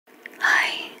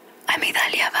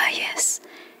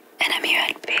you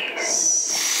at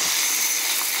peace.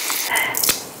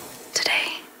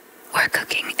 Today, we're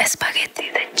cooking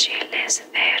Espagueti Verde.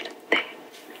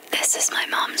 This is my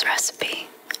mom's recipe,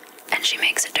 and she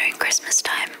makes it during Christmas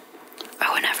time,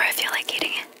 or whenever I feel like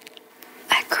eating it.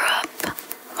 I grew up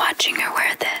watching her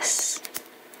wear this,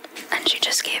 and she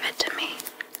just gave it to me.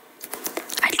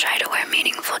 I try to wear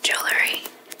meaningful jewelry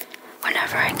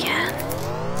whenever I can.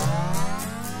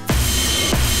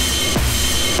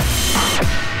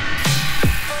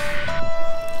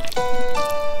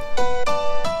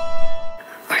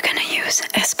 We're gonna use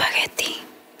espagueti,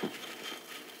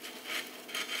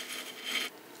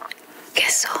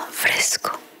 queso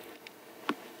fresco,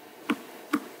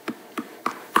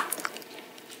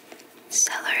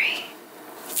 celery,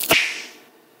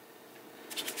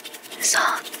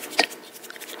 salt,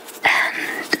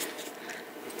 and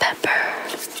pepper,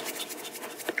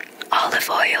 olive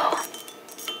oil,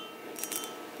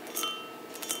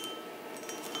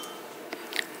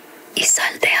 y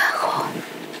sal de ajo,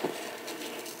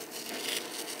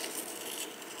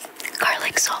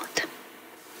 garlic salt,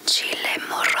 chile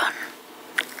morrón,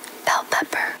 bell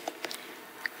pepper,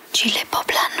 chile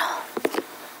poblano,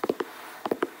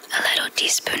 a little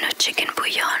teaspoon of chicken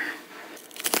bouillon,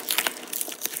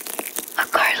 a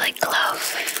garlic clove,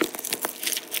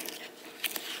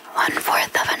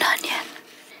 1/4 of an onion,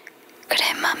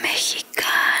 crema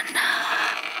mexicana,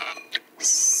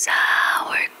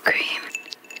 sour cream,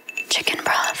 chicken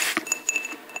broth,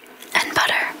 and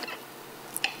butter.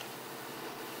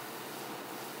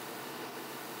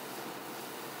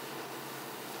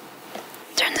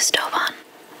 Turn the stove on.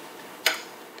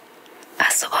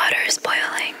 As the water is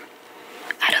boiling,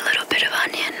 add a little bit of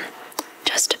onion,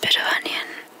 just a bit of onion,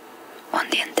 un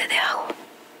diente de ajo,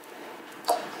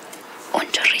 un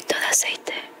chorrito de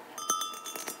aceite,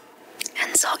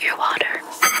 and salt your water.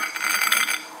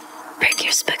 Break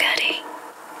your spaghetti.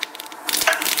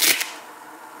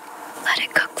 Let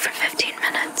it cook for 15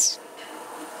 minutes.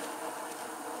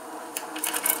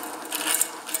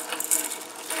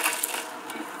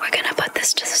 We're gonna put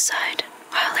this to the side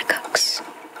while it cooks.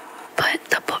 Put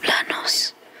the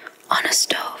poblanos on a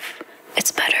stove.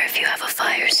 It's better if you have a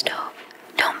fire stove.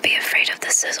 Don't be afraid of the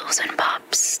sizzles and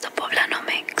pops the poblano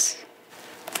makes.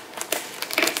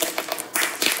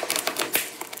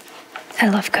 I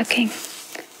love cooking.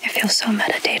 It feels so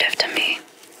meditative to me.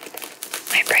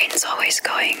 My brain's always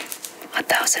going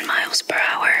 1,000 miles per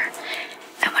hour,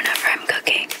 and whenever I'm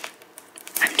cooking,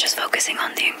 I'm just focusing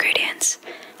on the ingredients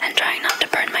and trying not to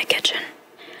burn my kitchen.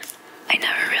 I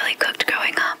never really cooked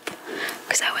growing up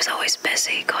because I was always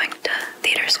busy going to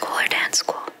theater school or dance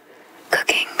school.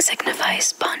 Cooking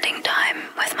signifies bonding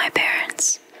time with my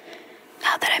parents.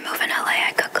 Now that I move in LA,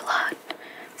 I cook a lot,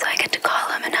 so I get to call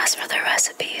them and ask for their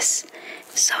recipes.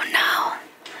 So now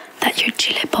that your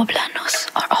chile poblanos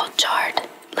are all charred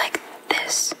like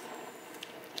this,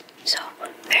 so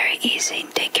very easy,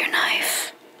 take your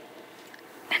knife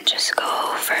and just go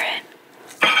over it.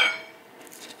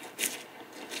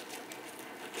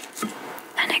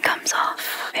 And it comes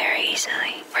off very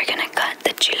easily. We're gonna cut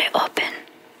the chile open.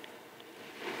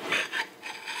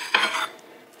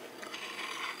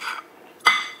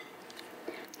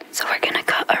 So we're gonna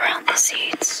cut around the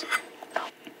seeds.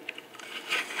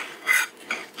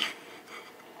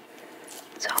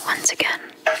 So once again,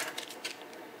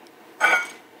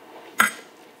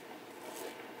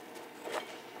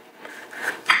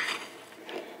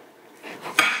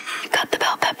 cut the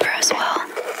bell pepper as well,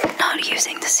 not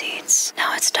using the seeds.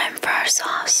 Now it's time for our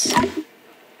sauce.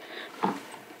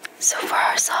 So for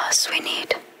our sauce, we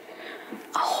need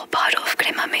a whole bottle of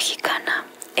crema mexicana.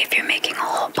 If you're making a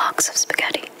whole box of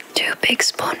spaghetti, 2 big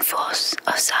spoonfuls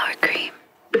of sour cream,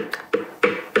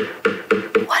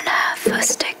 1/2 a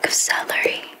stick of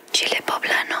celery, chile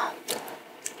poblano,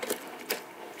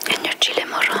 and your chile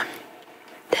morrón,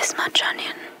 this much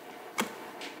onion,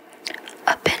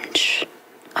 a pinch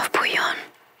of bouillon,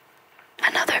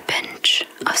 another pinch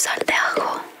of sal de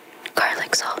ajo,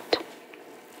 garlic salt,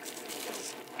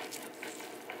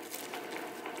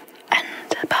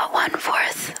 and about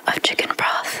 1/4 of chicken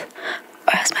broth,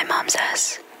 or as my mom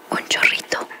says, un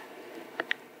chorrito.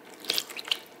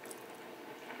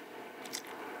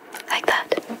 Like that.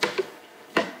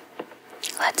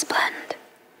 Let's blend.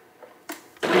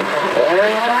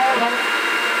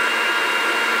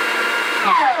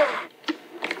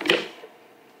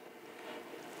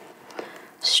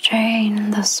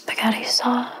 Strain the spaghetti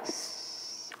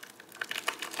sauce.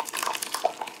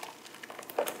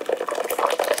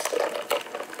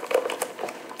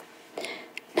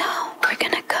 Now we're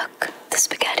gonna cook the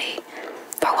spaghetti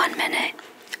for 1 minute.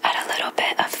 Add a little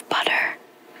bit of butter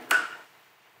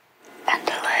and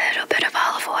a little bit of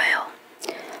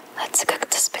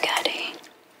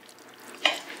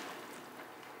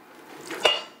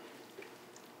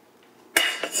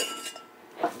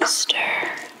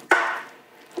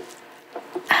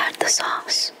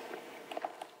tomatoes.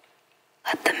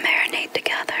 Let them marinate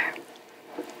together.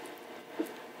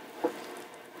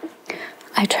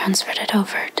 I transferred it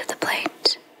over to the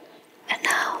plate, and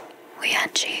now we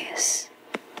add cheese.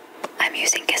 I'm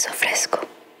using queso fresco,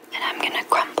 and I'm gonna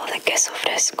crumble the queso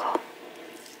fresco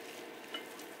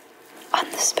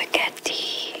on the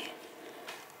spaghetti.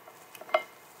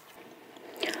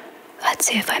 Let's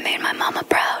see if I made my mama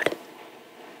proud.